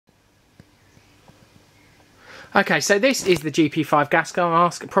Okay, so this is the GP5 gas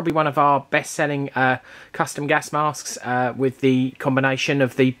mask, probably one of our best-selling custom gas masks with the combination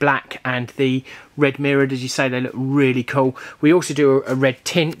of the black and the red mirrored. As you say, they look really cool. We also do a red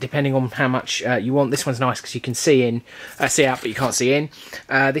tint, depending on how much you want. This one's nice because you can see out, but you can't see in.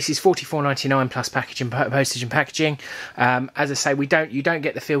 This is $44.99 plus packaging, postage and packaging. As I say, you don't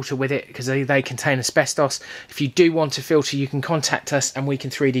get the filter with it because they contain asbestos. If you do want a filter, you can contact us and we can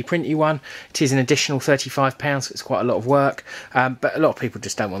 3D print you one. It is an additional £35. It's quite a lot of work, but a lot of people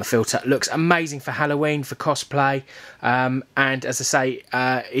just don't want the filter. It looks amazing for Halloween, for cosplay, and as I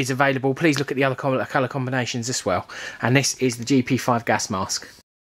say, is available. Please look at the other colour combinations as well. And this is the GP5 gas mask.